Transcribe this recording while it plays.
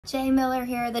Jay Miller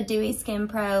here, the Dewy Skin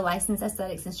Pro, licensed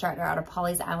aesthetics instructor out of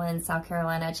Pawleys Island, South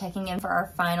Carolina, checking in for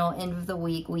our final end of the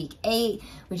week, week 8.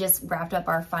 We just wrapped up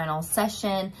our final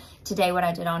session. Today, what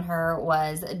I did on her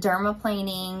was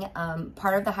dermaplaning,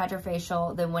 part of the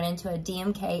hydrofacial, then went into a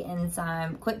DMK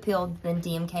enzyme, quick peel, then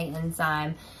DMK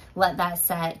enzyme. Let that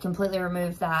set, completely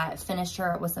removed that, finished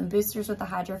her with some boosters with the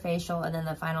hydrofacial, and then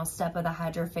the final step of the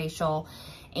hydrofacial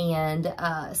and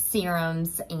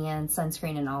serums and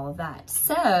sunscreen and all of that.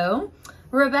 So,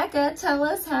 Rebecca, tell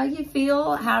us how you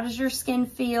feel. How does your skin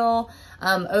feel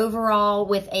overall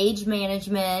with age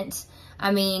management?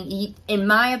 I mean, in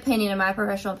my opinion, in my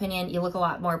professional opinion, you look a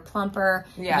lot more plumper,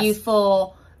 yes,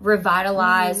 youthful,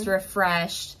 revitalized,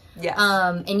 refreshed. Yes.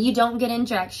 And you don't get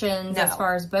injections No. as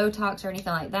far as Botox or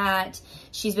anything like that.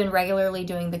 She's been regularly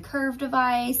doing the Curve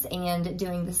device and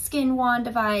doing the Skin Wand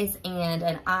device and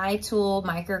an eye tool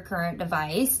microcurrent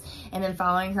device, and then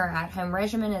following her at-home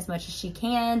regimen as much as she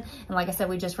can. And like I said,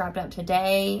 we just wrapped up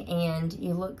today and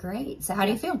you look great. So how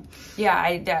do you feel?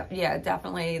 Yeah,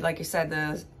 definitely, like you said,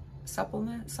 the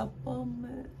suppleness.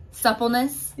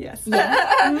 Yes.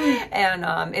 Yeah.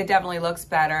 And it definitely looks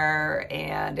better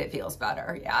and it feels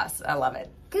better. Yes, I love it.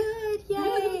 Good,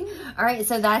 yay. All right,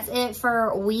 so that's it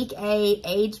for week 8,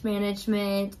 age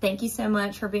management. Thank you so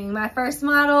much for being my first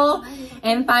model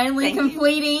and finally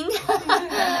completing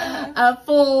a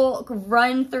full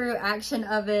run through action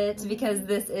of it, because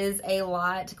this is a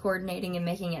lot, coordinating and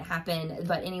making it happen.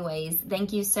 But anyways,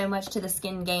 thank you so much to the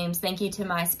Skin Games. Thank you to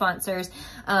my sponsors,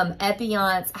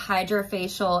 Epionce,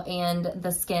 Hydrofacial, and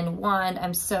the Skin Wand.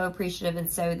 I'm so appreciative and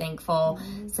so thankful.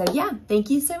 So yeah, thank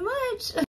you so much.